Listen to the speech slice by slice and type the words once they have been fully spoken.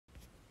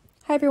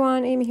Hi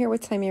everyone, Amy here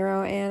with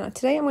Timeero, and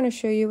today I'm going to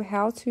show you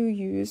how to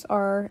use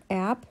our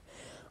app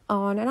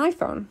on an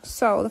iPhone.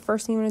 So the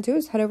first thing you want to do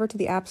is head over to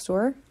the App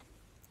Store.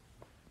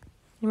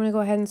 You want to go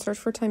ahead and search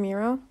for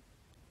Timeero. All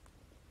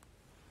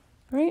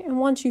right,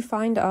 and once you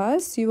find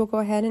us, you will go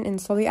ahead and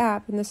install the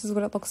app, and this is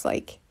what it looks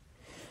like.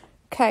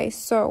 Okay,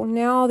 so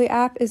now the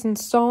app is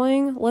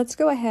installing. Let's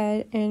go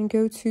ahead and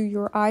go to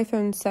your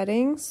iPhone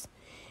settings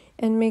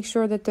and make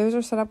sure that those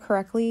are set up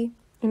correctly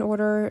in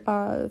order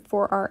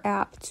for our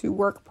app to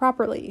work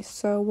properly.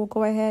 So we'll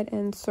go ahead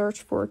and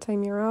search for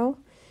Timeero,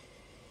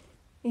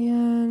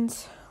 and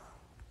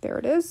there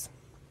it is.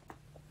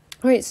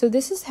 All right, so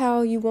this is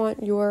how you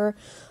want your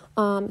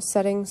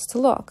settings to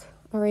look.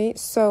 All right,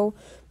 so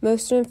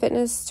motion and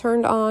fitness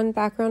turned on,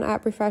 background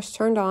app refresh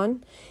turned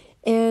on,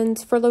 and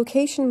for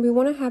location, we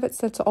want to have it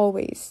set to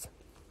always.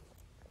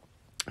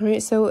 All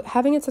right, so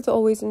having it set to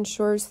always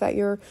ensures that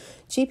your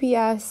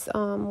GPS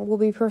will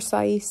be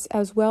precise,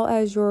 as well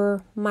as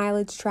your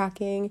mileage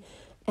tracking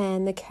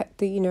and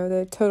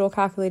the total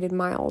calculated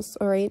miles.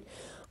 All right,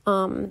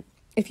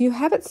 if you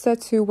have it set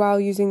to while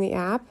using the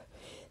app,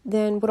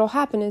 then what will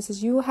happen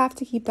is you will have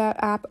to keep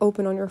that app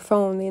open on your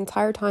phone the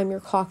entire time you're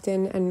clocked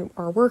in and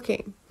are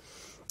working.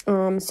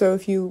 So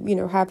if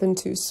you happen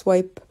to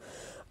swipe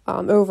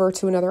over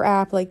to another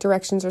app like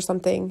directions or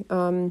something,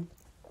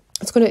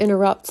 it's going to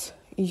interrupt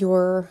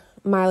your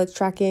mileage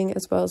tracking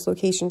as well as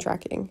location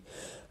tracking.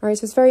 All right,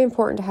 so it's very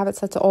important to have it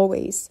set to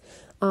always.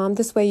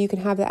 This way you can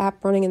have the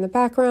app running in the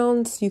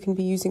background. You can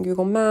be using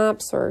Google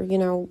Maps or,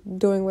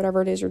 doing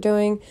whatever it is you're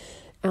doing.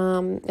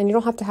 And you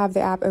don't have to have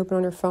the app open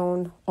on your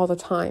phone all the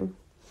time.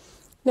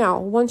 Now,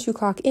 once you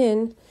clock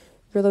in,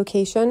 your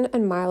location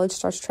and mileage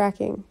starts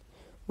tracking.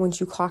 Once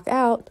you clock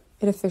out,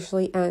 it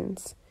officially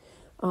ends.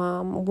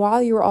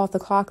 While you are off the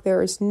clock,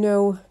 there is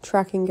no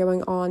tracking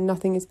going on.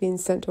 Nothing is being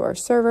sent to our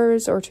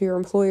servers or to your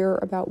employer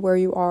about where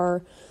you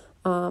are,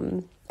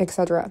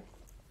 etc.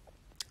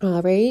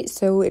 All right,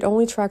 so it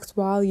only tracks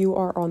while you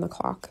are on the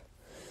clock.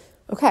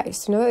 Okay,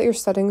 so now that your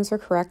settings are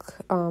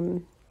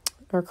correctly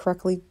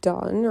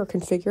done or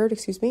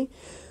configured,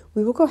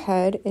 we will go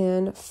ahead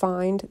and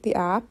find the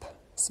app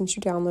since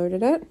you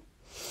downloaded it.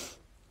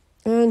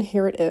 And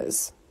here it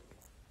is.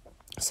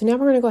 So now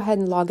we're going to go ahead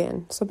and log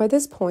in. So by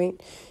this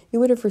point, you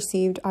would have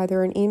received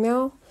either an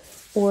email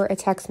or a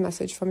text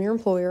message from your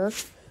employer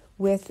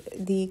with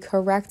the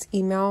correct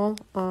email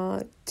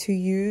to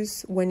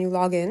use when you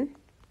log in,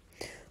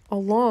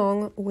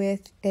 along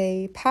with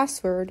a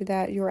password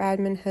that your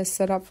admin has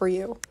set up for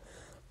you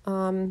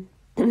to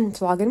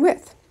log in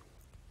with.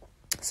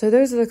 So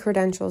those are the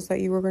credentials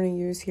that you were going to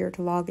use here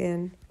to log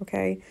in,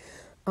 okay?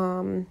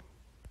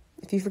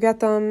 If you forget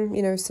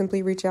them,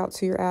 simply reach out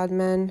to your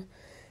admin.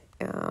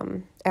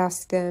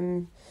 Ask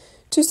them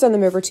to send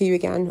them over to you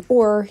again,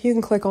 or you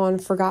can click on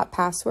forgot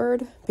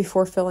password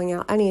before filling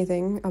out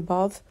anything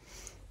above,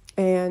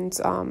 and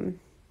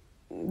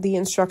the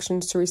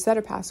instructions to reset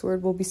a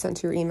password will be sent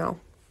to your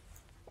email.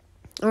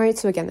 All right,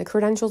 so again, the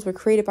credentials were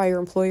created by your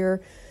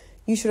employer.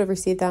 You should have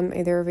received them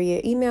either via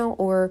email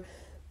or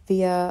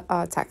via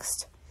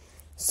text.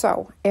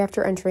 So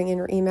after entering in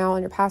your email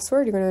and your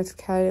password, you're going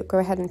to go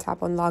ahead and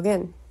tap on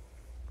login.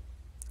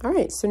 All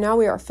right, so now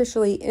we are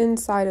officially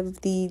inside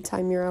of the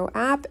Timeero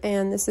app,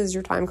 and this is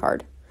your time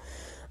card.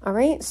 All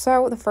right,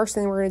 so the first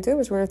thing we're going to do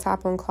is we're going to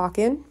tap on clock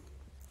in.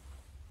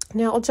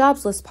 Now a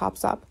jobs list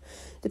pops up.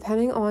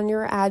 Depending on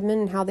your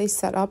admin and how they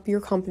set up your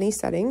company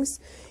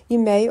settings, you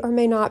may or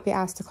may not be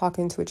asked to clock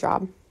into a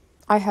job.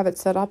 I have it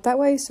set up that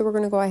way, so we're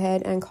going to go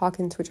ahead and clock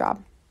into a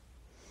job.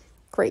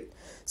 Great.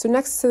 So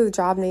next to the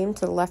job name,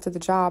 to the left of the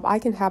job, I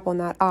can tap on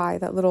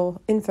that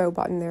little info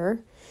button there,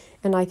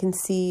 and I can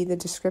see the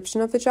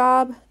description of the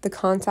job, the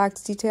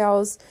contact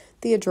details,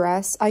 the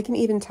address. I can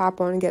even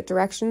tap on and get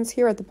directions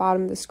here at the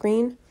bottom of the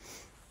screen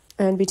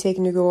and be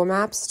taken to Google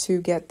Maps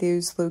to get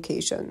those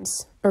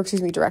locations,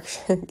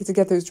 to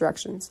get those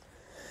directions.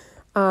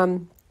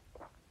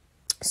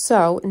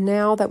 So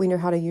now that we know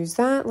how to use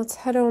that, let's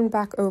head on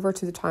back over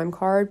to the time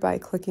card by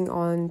clicking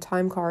on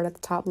time card at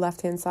the top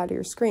left-hand side of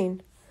your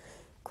screen.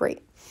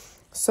 Great.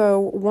 So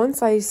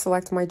once I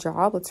select my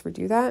job, let's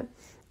redo that,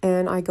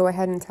 and I go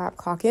ahead and tap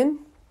clock in,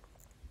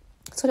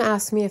 it's going to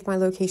ask me if my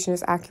location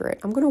is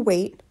accurate. I'm going to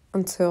wait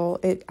until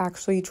it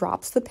actually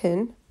drops the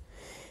pin,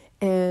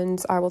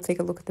 and I will take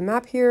a look at the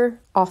map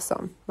here.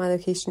 Awesome. My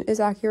location is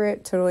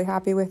accurate. Totally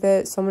happy with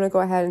it. So I'm going to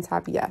go ahead and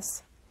tap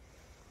yes.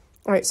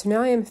 All right, so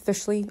now I am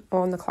officially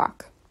on the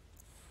clock.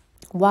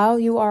 While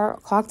you are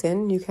clocked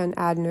in, you can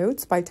add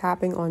notes by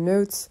tapping on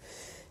notes,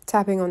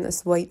 tapping on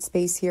this white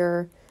space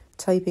here,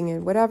 typing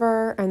in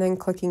whatever, and then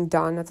clicking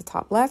done at the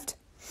top left.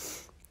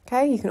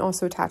 Okay, you can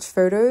also attach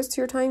photos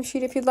to your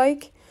timesheet if you'd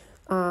like.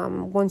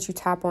 Once you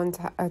tap on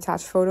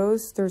attach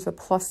photos, there's a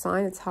plus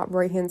sign at the top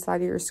right hand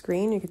side of your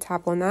screen. You can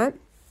tap on that.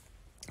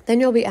 Then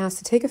you'll be asked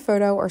to take a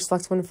photo or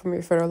select one from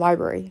your photo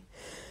library.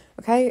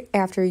 Okay,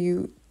 after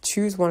you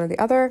choose one or the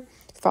other,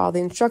 follow the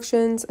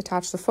instructions,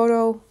 attach the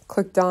photo,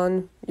 click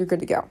done, you're good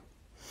to go.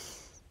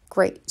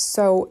 Great.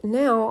 So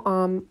now,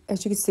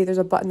 as you can see, there's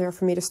a button there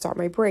for me to start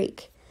my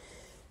break.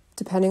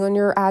 depending on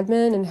your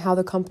admin and how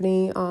the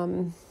company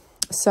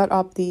set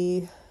up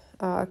the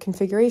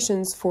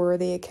configurations for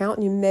the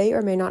account, you may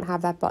or may not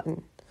have that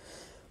button.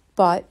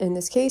 But in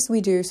this case,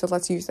 we do, so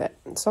let's use it.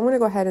 So I'm going to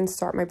go ahead and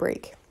start my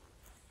break.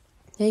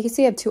 Now you can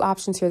see I have two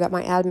options here that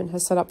my admin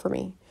has set up for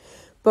me.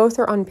 Both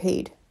are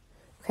unpaid.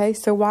 Okay,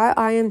 so while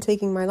I am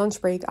taking my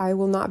lunch break, I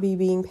will not be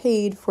being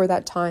paid for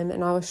that time,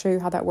 and I will show you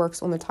how that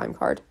works on the time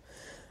card.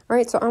 All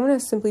right, so I'm going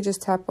to simply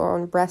just tap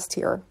on rest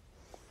here.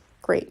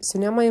 Great, so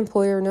now my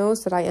employer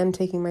knows that I am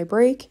taking my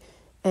break,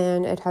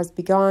 and it has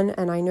begun,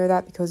 and I know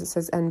that because it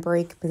says end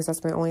break, because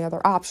that's my only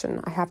other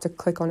option. I have to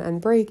click on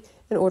end break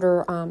in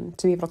order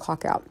to be able to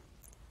clock out.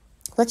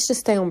 Let's just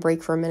stay on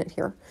break for a minute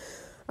here.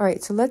 All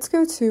right, so let's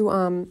go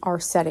to our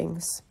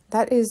settings.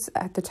 That is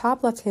at the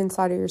top left-hand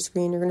side of your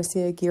screen. You're going to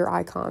see a gear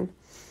icon.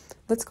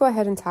 Let's go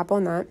ahead and tap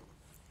on that.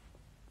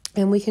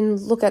 And we can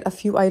look at a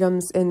few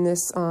items in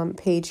this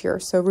page here.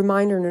 So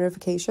reminder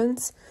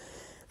notifications.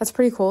 That's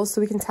pretty cool.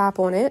 So we can tap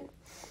on it.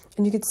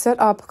 And you could set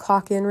up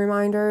clock-in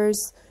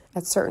reminders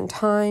at certain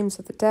times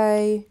of the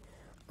day.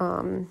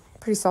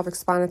 Pretty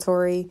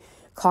self-explanatory.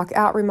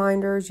 Clock-out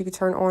reminders you could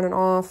turn on and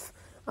off.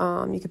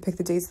 You could pick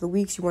the days of the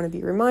weeks you want to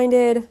be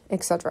reminded,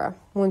 etc.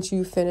 Once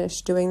you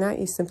finish doing that,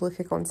 you simply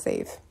click on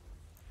save.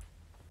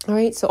 All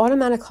right, so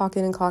automatic clock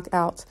in and clock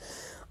out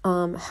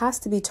has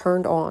to be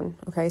turned on.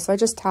 Okay, so I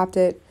just tapped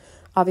it.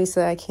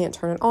 Obviously, I can't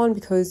turn it on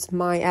because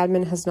my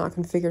admin has not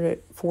configured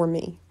it for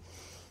me.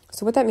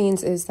 So what that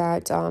means is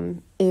that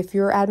if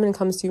your admin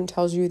comes to you and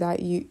tells you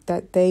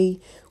that they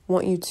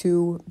want you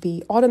to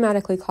be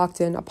automatically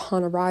clocked in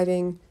upon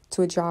arriving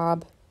to a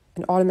job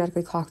and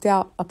automatically clocked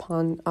out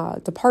upon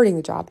departing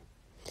the job,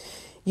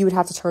 you would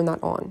have to turn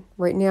that on.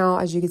 Right now,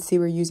 as you can see,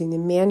 we're using the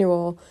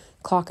manual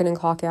clock in and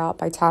clock out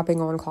by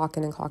tapping on clock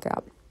in and clock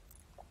out.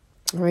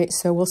 All right,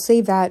 so we'll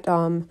save that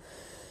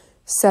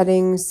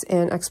settings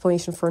and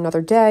explanation for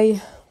another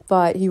day,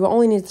 but you will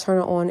only need to turn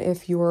it on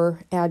if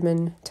your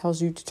admin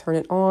tells you to turn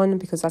it on,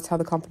 because that's how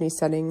the company's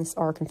settings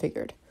are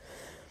configured.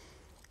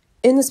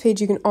 In this page,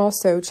 you can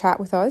also chat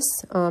with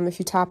us. If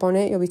you tap on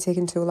it, you'll be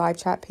taken to a live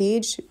chat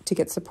page to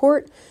get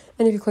support.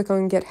 And if you click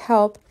on Get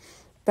Help,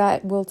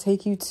 that will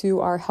take you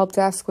to our help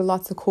desk with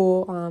lots of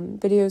cool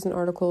videos and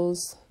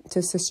articles to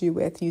assist you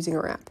with using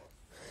our app.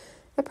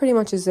 That pretty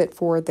much is it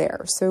for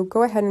there. So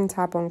go ahead and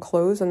tap on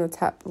Close on the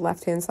top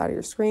left-hand side of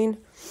your screen.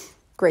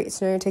 Great,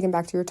 so now you're taken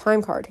back to your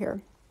time card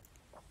here.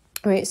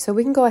 All right, so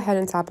we can go ahead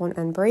and tap on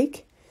End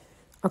Break.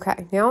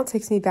 Okay, now it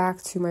takes me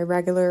back to my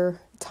regular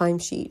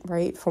timesheet,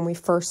 right, from when we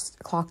first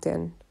clocked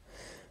in.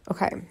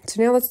 Okay,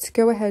 so now let's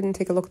go ahead and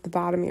take a look at the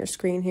bottom of your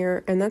screen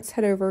here, and let's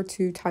head over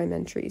to Time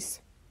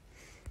Entries.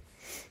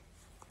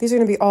 These are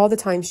going to be all the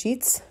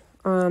timesheets,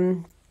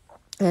 and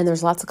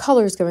there's lots of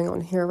colors going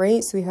on here,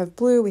 right? So we have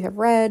blue, we have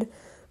red,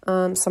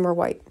 some are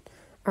white.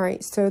 All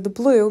right, so the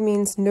blue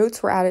means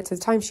notes were added to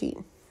the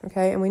timesheet,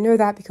 okay? And we know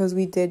that because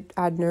we did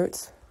add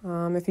notes.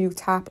 If you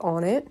tap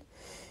on it,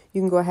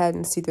 you can go ahead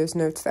and see those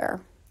notes there.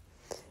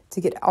 To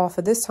get off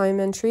of this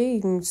time entry,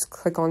 you can just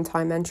click on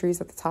Time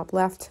Entries at the top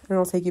left, and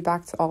it'll take you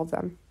back to all of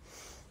them.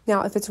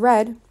 Now, if it's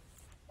red,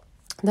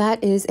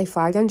 that is a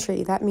flagged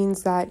entry. That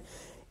means that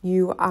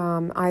you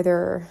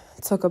either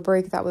took a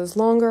break that was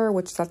longer,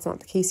 which that's not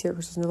the case here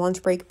because there's no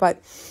lunch break,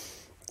 but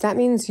that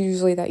means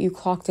usually that you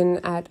clocked in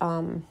at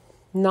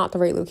not the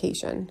right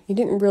location. You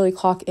didn't really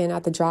clock in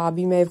at the job.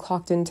 You may have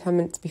clocked in 10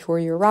 minutes before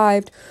you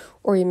arrived,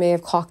 or you may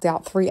have clocked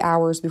out 3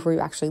 hours before you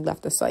actually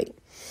left the site.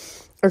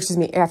 Or excuse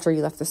me, after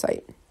you left the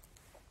site.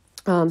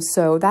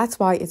 So that's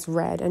why it's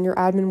red, and your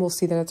admin will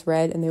see that it's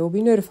red, and they will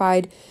be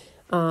notified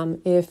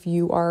if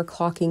you are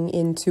clocking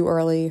in too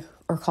early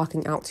or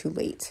clocking out too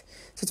late.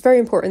 So it's very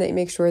important that you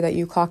make sure that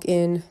you clock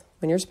in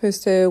when you're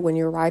supposed to, when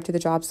you arrive to the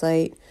job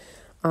site.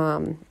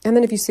 And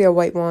then if you see a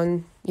white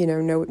one, you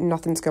know,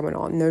 nothing's going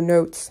on. No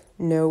notes,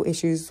 no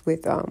issues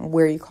with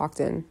where you clocked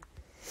in.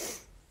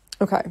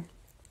 Okay,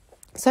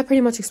 so that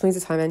pretty much explains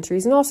the time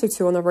entries. And also,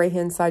 too, on the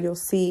right-hand side, you'll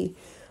see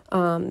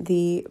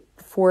the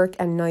fork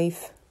and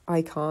knife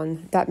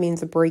icon. That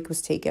means a break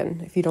was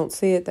taken. If you don't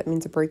see it, that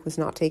means a break was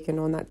not taken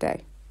on that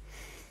day.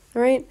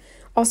 All right.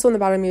 Also on the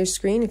bottom of your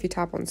screen, if you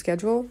tap on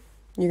schedule,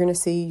 you're going to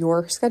see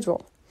your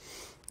schedule.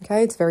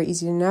 Okay. It's very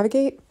easy to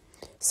navigate.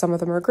 Some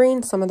of them are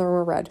green, some of them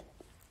are red.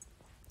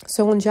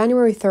 So on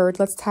January 3rd,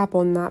 let's tap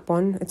on that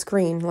one. It's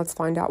green. Let's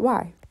find out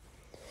why.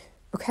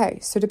 Okay.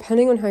 So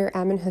depending on how your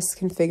admin has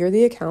configured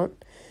the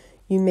account,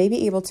 you may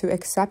be able to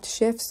accept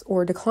shifts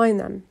or decline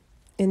them.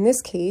 In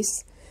this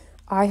case,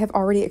 I have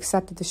already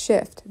accepted the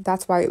shift.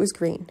 That's why it was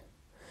green.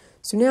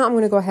 So now I'm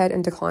going to go ahead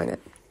and decline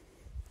it.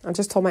 I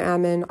just told my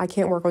admin I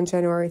can't work on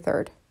January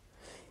 3rd.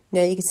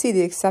 Now you can see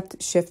the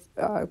accept shift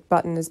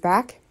button is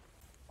back.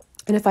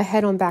 And if I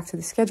head on back to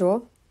the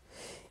schedule,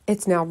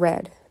 it's now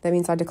red. That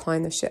means I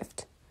decline the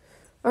shift.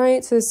 All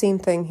right, so the same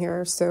thing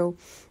here. So,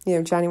 you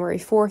know, January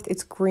 4th,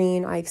 it's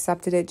green. I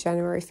accepted it.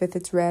 January 5th,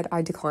 it's red.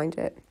 I declined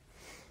it.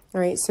 All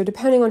right, so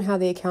depending on how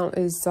the account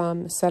is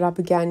set up,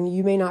 again,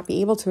 you may not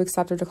be able to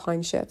accept or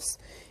decline shifts.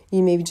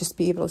 You may just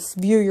be able to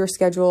view your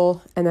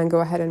schedule and then go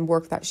ahead and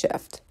work that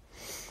shift.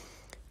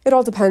 It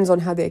all depends on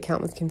how the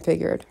account was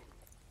configured.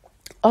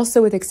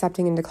 Also, with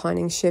accepting and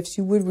declining shifts,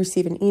 you would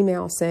receive an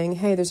email saying,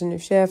 hey, there's a new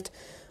shift.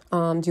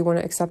 Do you want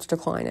to accept or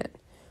decline it?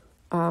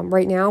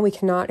 Right now, we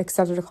cannot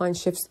accept or decline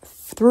shifts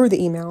through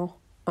the email.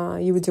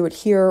 You would do it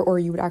here, or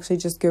you would actually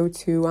just go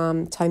to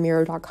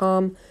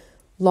Timeero.com,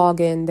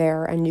 log in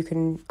there, and you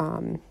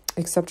can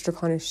accept or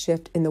decline a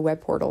shift in the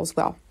web portal as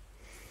well.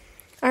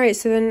 All right,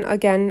 so then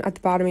again, at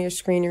the bottom of your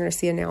screen, you're going to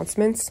see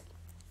announcements.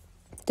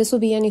 This will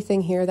be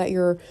anything here that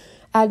your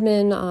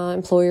admin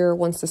employer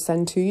wants to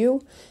send to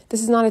you.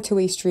 This is not a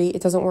two-way street.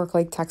 It doesn't work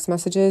like text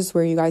messages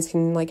where you guys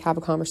can like have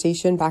a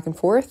conversation back and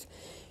forth.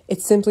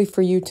 It's simply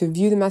for you to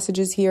view the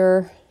messages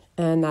here,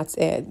 and that's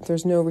it.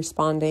 There's no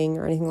responding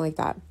or anything like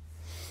that.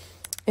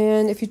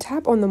 And if you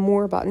tap on the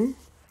More button,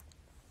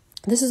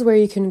 this is where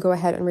you can go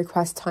ahead and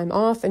request time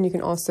off, and you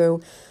can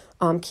also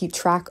keep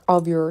track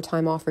of your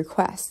time off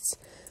requests.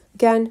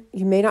 Again,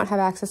 you may not have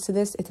access to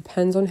this. It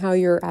depends on how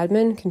your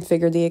admin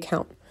configured the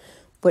account.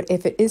 But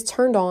if it is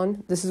turned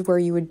on, this is where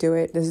you would do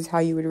it. This is how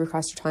you would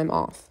request your time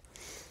off.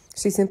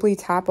 So you simply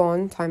tap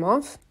on time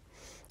off,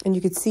 and you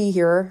can see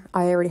here,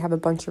 I already have a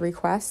bunch of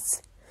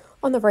requests.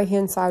 On the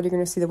right-hand side, you're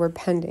going to see the word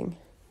pending.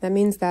 That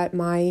means that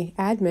my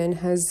admin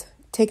has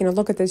taken a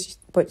look at this,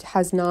 but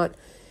has not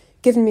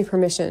given me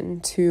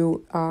permission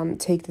to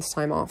take this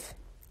time off.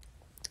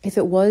 If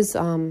it was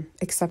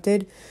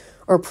accepted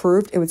or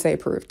approved, it would say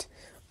approved.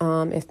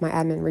 If my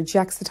admin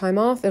rejects the time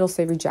off, it'll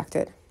say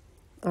rejected.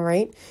 All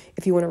right.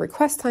 If you want to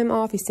request time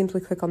off, you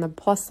simply click on the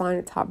plus sign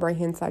at the top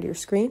right-hand side of your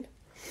screen.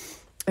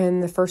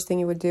 And the first thing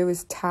you would do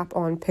is tap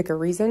on pick a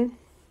reason.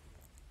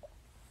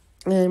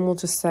 And we'll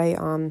just say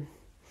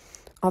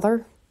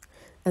other,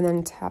 and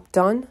then tap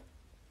done.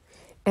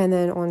 And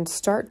then on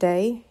start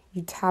day,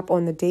 you tap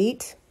on the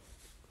date.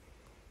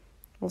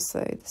 We'll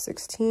say the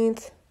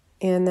 16th.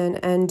 And then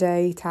end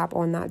day, tap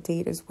on that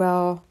date as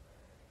well.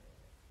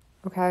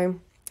 Okay.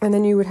 And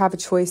then you would have a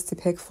choice to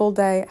pick full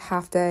day,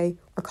 half day,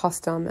 or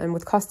custom. And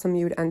with custom,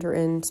 you would enter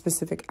in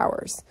specific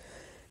hours.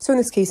 So in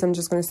this case, I'm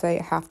just going to say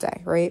a half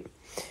day, right?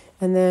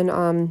 And then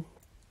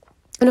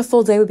and a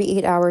full day would be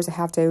 8 hours, a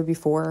half day would be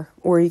 4,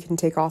 or you can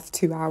take off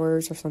 2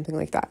 hours or something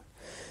like that.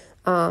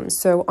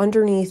 So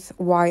underneath,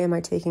 why am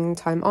I taking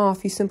time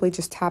off? You simply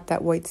just tap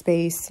that white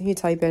space. You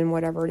type in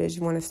whatever it is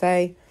you want to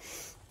say.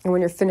 And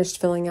when you're finished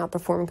filling out the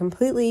form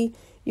completely,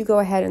 you go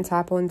ahead and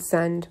tap on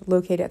send,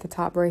 located at the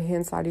top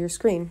right-hand side of your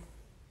screen.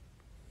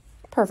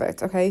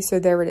 Perfect. Okay, so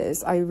there it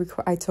is.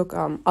 I took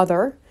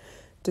other,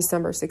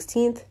 December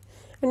 16th,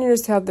 and you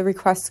just have the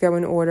requests go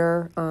in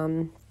order.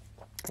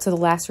 So the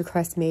last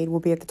request made will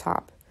be at the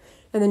top.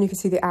 And then you can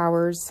see the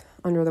hours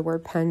under the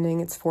word pending.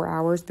 It's 4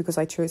 hours because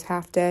I chose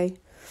half day.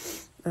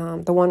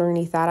 The one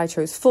underneath that, I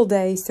chose full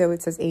day, so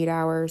it says 8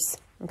 hours.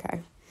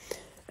 Okay.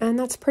 And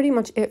that's pretty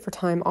much it for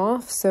time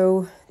off.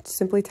 So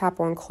simply tap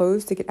on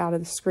close to get out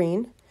of the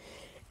screen.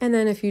 And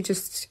then if you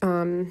just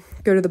go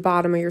to the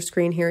bottom of your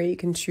screen here, you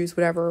can choose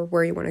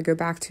where you want to go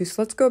back to.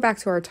 So let's go back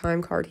to our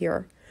time card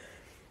here.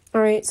 All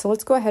right, so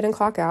let's go ahead and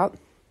clock out.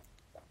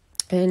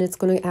 And it's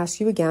going to ask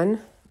you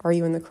again, are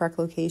you in the correct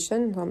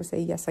location? I'm going to say,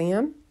 yes, I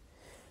am.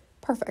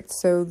 Perfect.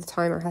 So the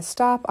timer has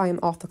stopped. I am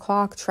off the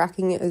clock.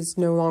 Tracking is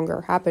no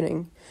longer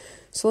happening.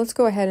 So let's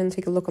go ahead and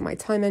take a look at my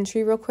time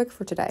entry real quick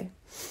for today.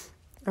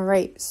 All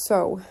right,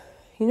 so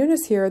you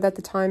notice here that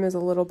the time is a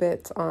little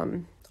bit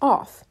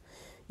off.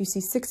 You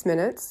see 6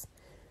 minutes,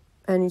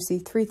 and you see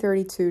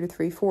 3:32 to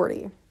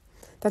 3:40.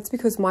 That's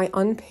because my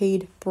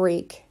unpaid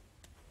break,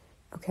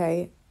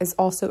 okay, is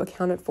also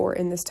accounted for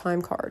in this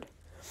time card.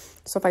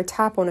 So if I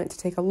tap on it to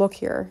take a look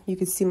here, you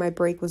can see my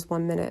break was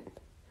 1 minute,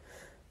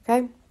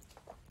 okay?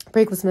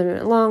 Break was 1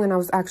 minute long, and I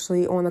was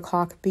actually on the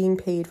clock being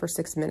paid for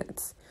 6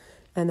 minutes.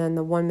 And then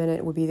the 1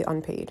 minute would be the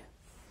unpaid.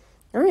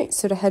 All right,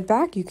 so to head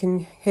back, you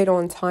can hit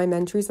on time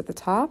entries at the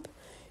top.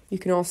 You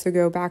can also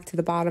go back to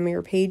the bottom of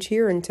your page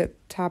here and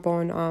tap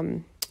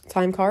on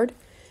time card.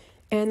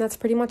 And that's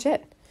pretty much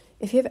it.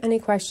 If you have any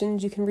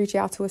questions, you can reach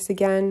out to us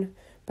again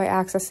by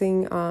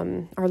accessing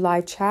our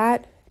live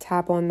chat.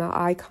 Tap on the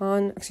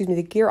icon,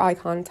 the gear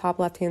icon, top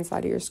left-hand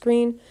side of your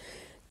screen.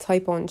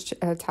 Tap on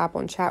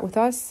chat with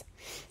us,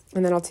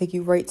 and then I'll take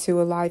you right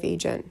to a live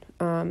agent.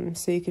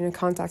 So you can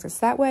contact us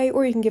that way,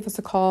 or you can give us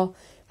a call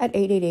at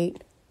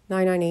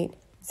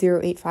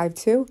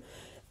 888-998-0852.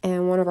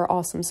 And one of our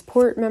awesome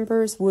support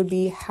members would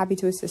be happy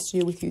to assist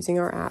you with using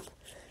our app.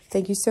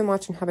 Thank you so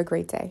much and have a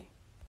great day.